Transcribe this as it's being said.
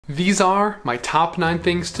These are my top 9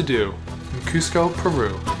 things to do in Cusco, Peru.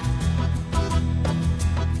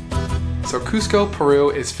 So Cusco, Peru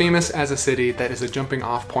is famous as a city that is a jumping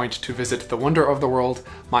off point to visit the wonder of the world,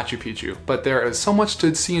 Machu Picchu. But there is so much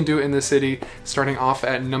to see and do in this city, starting off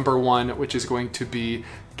at number 1, which is going to be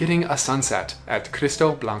getting a sunset at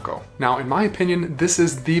Cristo Blanco. Now, in my opinion, this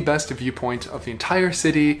is the best viewpoint of the entire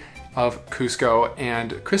city of Cusco,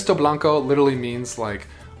 and Cristo Blanco literally means like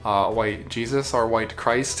white Jesus or white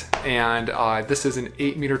Christ, and this is an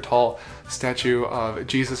 8-meter tall statue of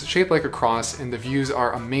Jesus shaped like a cross, and the views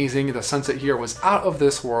are amazing. The sunset here was out of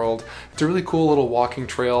this world. It's a really cool little walking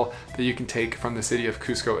trail that you can take from the city of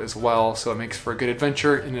Cusco as well, so it makes for a good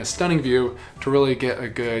adventure and a stunning view to really get a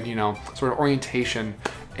good, you know, sort of orientation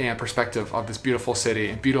and perspective of this beautiful city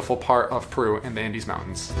and beautiful part of Peru in the Andes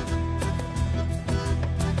Mountains.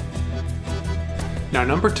 Now,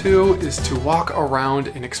 number 2 is to walk around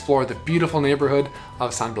and explore the beautiful neighborhood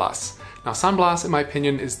of San Blas. Now, San Blas, in my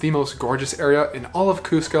opinion, is the most gorgeous area in all of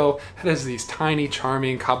Cusco. It has these tiny,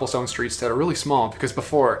 charming cobblestone streets that are really small because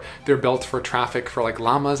before they're built for traffic for like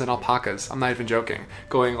llamas and alpacas. I'm not even joking,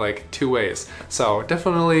 going like 2 ways. So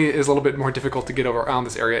definitely is a little bit more difficult to get around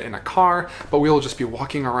this area in a car, but we'll just be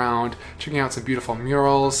walking around, checking out some beautiful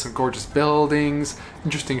murals, some gorgeous buildings,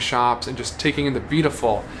 interesting shops, and just taking in the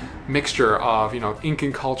beautiful mixture of, you know,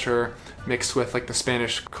 Incan culture mixed with like the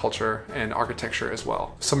Spanish culture and architecture as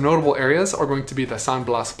well. Some notable areas are going to be the San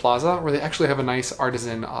Blas Plaza, where they actually have a nice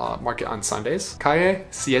artisan market on Sundays. Calle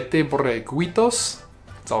Siete Borreguitos,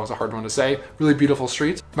 it's always a hard one to say, really beautiful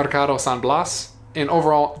streets. Mercado San Blas, and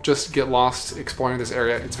overall just get lost exploring this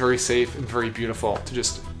area. It's very safe and very beautiful to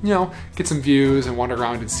just, you know, get some views and wander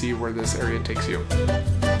around and see where this area takes you.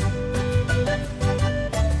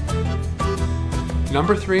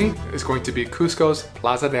 Number 3 is going to be Cusco's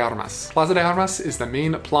Plaza de Armas. Plaza de Armas is the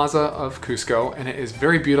main plaza of Cusco, and it is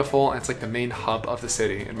very beautiful, and it's like the main hub of the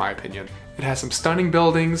city, in my opinion. It has some stunning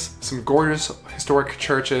buildings, some gorgeous historic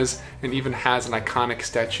churches, and even has an iconic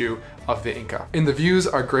statue of the Inca. And the views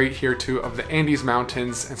are great here too of the Andes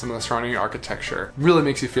Mountains and some of the surrounding architecture. Really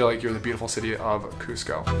makes you feel like you're in the beautiful city of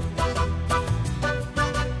Cusco.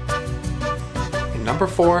 And number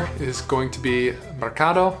 4 is going to be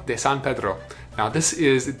Mercado de San Pedro. Now, this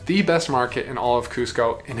is the best market in all of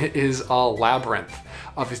Cusco, and it is a labyrinth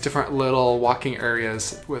of these different little walking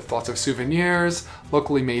areas with lots of souvenirs,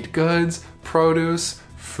 locally made goods, produce,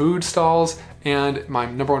 food stalls, and my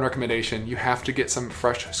number 1 recommendation, you have to get some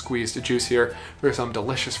fresh squeezed juice here. There's some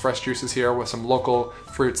delicious fresh juices here with some local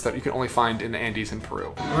fruits that you can only find in the Andes in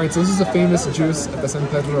Peru. All right, so this is a famous juice at the San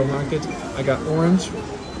Pedro market. I got orange,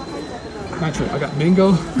 not true, I got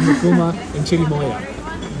mango, lucuma, and chirimoya.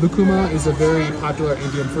 Lucuma is a very popular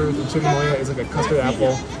Indian fruit, and chirimoya is like a custard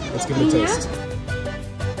apple. Let's give it a taste.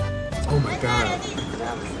 Oh my god.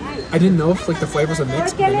 I didn't know if like the flavors would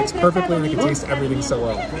mix, but they mix perfectly and I can taste everything so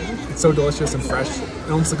well. It's so delicious and fresh,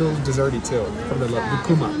 and almost like a little desserty too, from the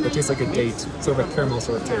lucuma. It tastes like a date, sort of a caramel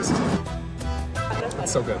sort of taste.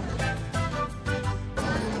 It's so good.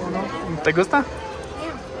 ¿Te gusta?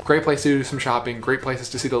 Great place to do some shopping, great places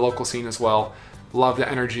to see the local scene as well. Love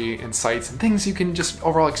the energy and sights and things you can just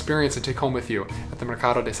overall experience and take home with you at the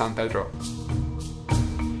Mercado de San Pedro.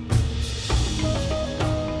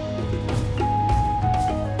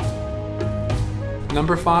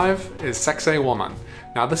 Number 5 is Saqsaywaman.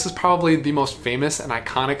 Now, this is probably the most famous and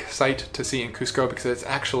iconic site to see in Cusco because it's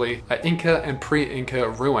actually an Inca and pre-Inca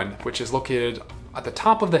ruin, which is located at the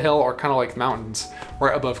top of the hill, or kind of like mountains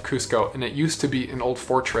right above Cusco, and it used to be an old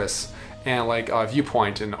fortress and like a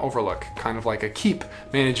viewpoint and overlook, kind of like a keep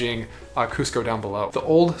managing Cusco down below. The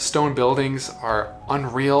old stone buildings are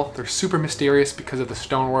unreal. They're super mysterious because of the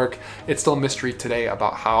stonework. It's still a mystery today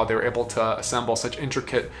about how they were able to assemble such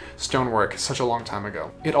intricate stonework such a long time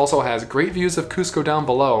ago. It also has great views of Cusco down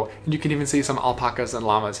below, and you can even see some alpacas and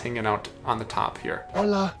llamas hanging out on the top here.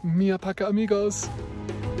 Hola, mi alpaca amigos.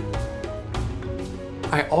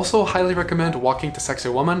 I also highly recommend walking to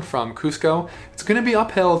Saqsaywaman from Cusco. It's gonna be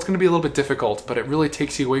uphill, it's gonna be a little bit difficult, but it really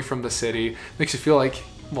takes you away from the city. Makes you feel like,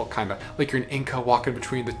 well, kinda, like you're an Inca walking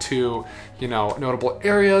between the two, you know, notable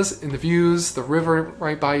areas, and the views. The river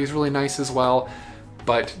right by you is really nice as well,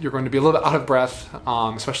 but you're going to be a little bit out of breath,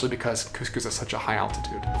 especially because Cusco is at such a high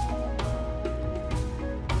altitude.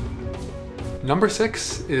 Number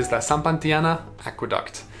 6 is the Sampantiana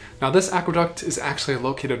Aqueduct. Now, this aqueduct is actually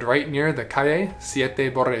located right near the Calle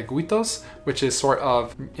Siete Borreguitos, which is sort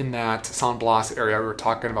of in that San Blas area we were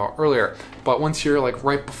talking about earlier. But once you're like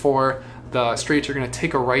right before the street, you're gonna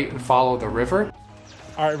take a right and follow the river.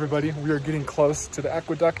 All right, everybody, we are getting close to the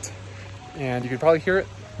aqueduct, and you can probably hear it.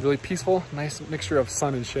 Really peaceful, nice mixture of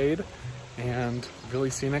sun and shade, and really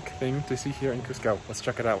scenic thing to see here in Cusco. Let's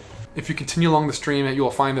check it out. If you continue along the stream, you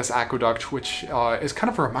will find this aqueduct, which is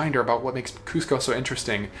kind of a reminder about what makes Cusco so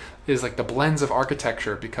interesting, is like the blends of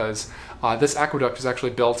architecture, because this aqueduct is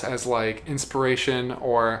actually built as like inspiration,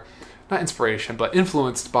 or not inspiration, but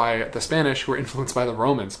influenced by the Spanish, who were influenced by the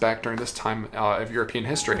Romans back during this time of European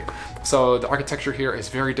history. So the architecture here is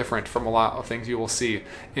very different from a lot of things you will see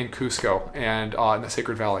in Cusco and in the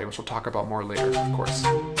Sacred Valley, which we'll talk about more later, of course.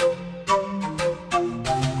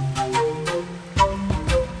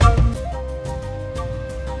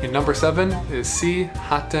 And number 7 is Si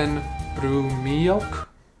Haten Rumiok.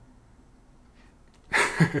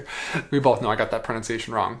 We both know I got that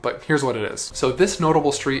pronunciation wrong, but here's what it is. So this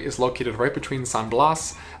notable street is located right between San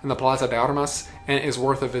Blas and the Plaza de Armas, and is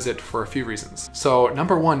worth a visit for a few reasons. So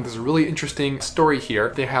number 1, there's a really interesting story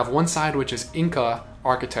here. They have one side which is Inca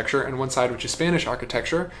architecture and one side which is Spanish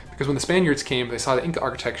architecture, because when the Spaniards came, they saw the Inca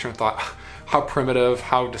architecture and thought, how primitive,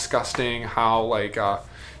 how disgusting, how like,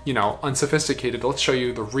 you know, unsophisticated. Let's show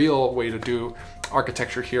you the real way to do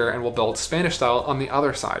architecture here, and we'll build Spanish style on the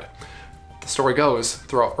other side. The story goes,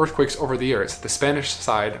 throughout earthquakes over the years, the Spanish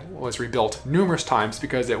side was rebuilt numerous times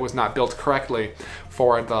because it was not built correctly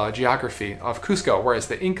for the geography of Cusco, whereas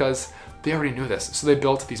the Incas, they already knew this. So they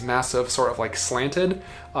built these massive sort of like slanted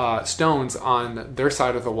stones on their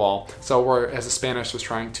side of the wall. So whereas the Spanish was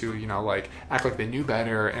trying to, you know, like act like they knew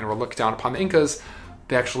better and were looked down upon the Incas,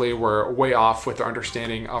 they actually were way off with their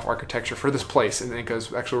understanding of architecture for this place, and the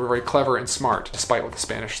Incas actually were very clever and smart, despite what the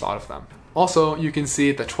Spanish thought of them. Also, you can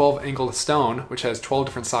see the 12-angled stone, which has 12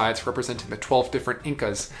 different sides representing the 12 different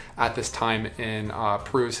Incas at this time in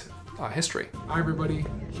Peru's history. Hi everybody,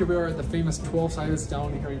 here we are at the famous 12-sided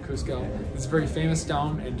stone here in Cusco. It's a very famous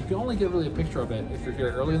stone, and you can only get really a picture of it if you're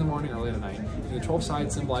here early in the morning or late at night. And the 12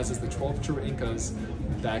 side symbolizes the 12 true Incas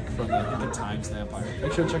back from the Inca times and the empire.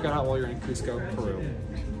 Make sure to check it out while you're in Cusco, Peru.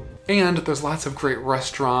 And there's lots of great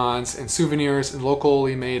restaurants and souvenirs and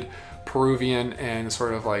locally made Peruvian and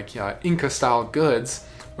sort of like Inca style goods,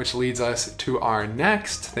 which leads us to our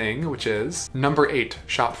next thing, which is number 8,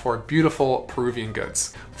 shop for beautiful Peruvian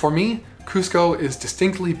goods. For me, Cusco is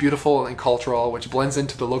distinctly beautiful and cultural, which blends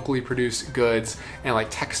into the locally produced goods and like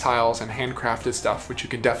textiles and handcrafted stuff, which you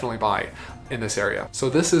can definitely buy in this area. So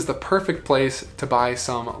this is the perfect place to buy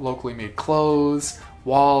some locally made clothes,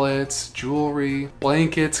 wallets, jewelry,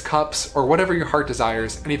 blankets, cups, or whatever your heart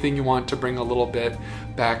desires, anything you want to bring a little bit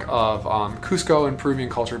back of Cusco and Peruvian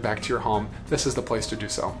culture back to your home, this is the place to do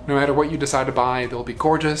so. No matter what you decide to buy, they'll be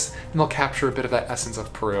gorgeous and they'll capture a bit of that essence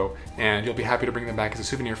of Peru, and you'll be happy to bring them back as a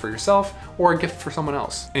souvenir for yourself or a gift for someone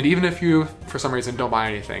else. And even if you, for some reason, don't buy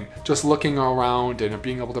anything, just looking around and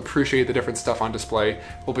being able to appreciate the different stuff on display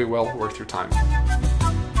will be well worth your time.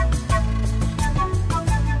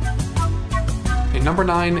 And number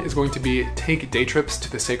 9 is going to be take day trips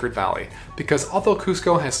to the Sacred Valley, because although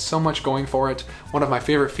Cusco has so much going for it, one of my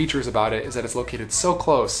favorite features about it is that it's located so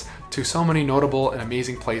close to so many notable and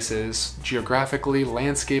amazing places, geographically,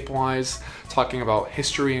 landscape-wise, talking about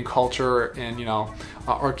history and culture and, you know,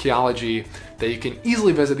 archaeology, that you can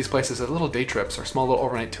easily visit these places as little day trips or small little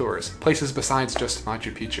overnight tours, places besides just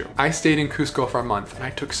Machu Picchu. I stayed in Cusco for a month and I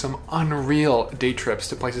took some unreal day trips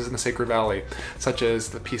to places in the Sacred Valley, such as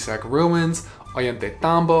the Pisac ruins,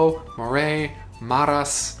 Ollantaytambo, Moray,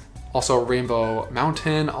 Maras, also Rainbow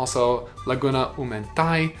Mountain, also Laguna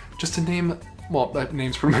Humantay, just to name, well, that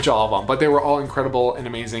name's pretty much all of them, but they were all incredible and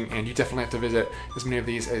amazing, and you definitely have to visit as many of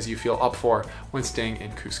these as you feel up for when staying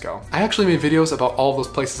in Cusco. I actually made videos about all of those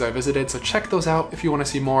places I visited, so check those out if you want to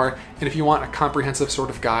see more, and if you want a comprehensive sort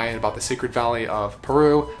of guide about the Sacred Valley of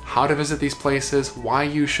Peru, how to visit these places, why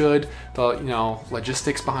you should, the, you know,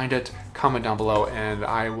 logistics behind it, comment down below and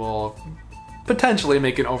I will potentially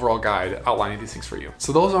make an overall guide outlining these things for you.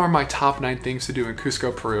 So those are my top 9 things to do in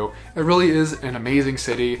Cusco, Peru. It really is an amazing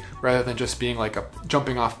city rather than just being like a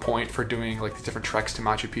jumping off point for doing like the different treks to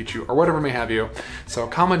Machu Picchu or whatever may have you. So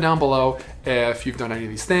comment down below if you've done any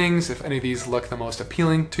of these things, if any of these look the most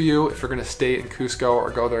appealing to you, if you're gonna stay in Cusco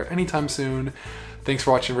or go there anytime soon. Thanks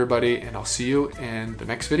for watching everybody, and I'll see you in the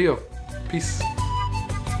next video. Peace.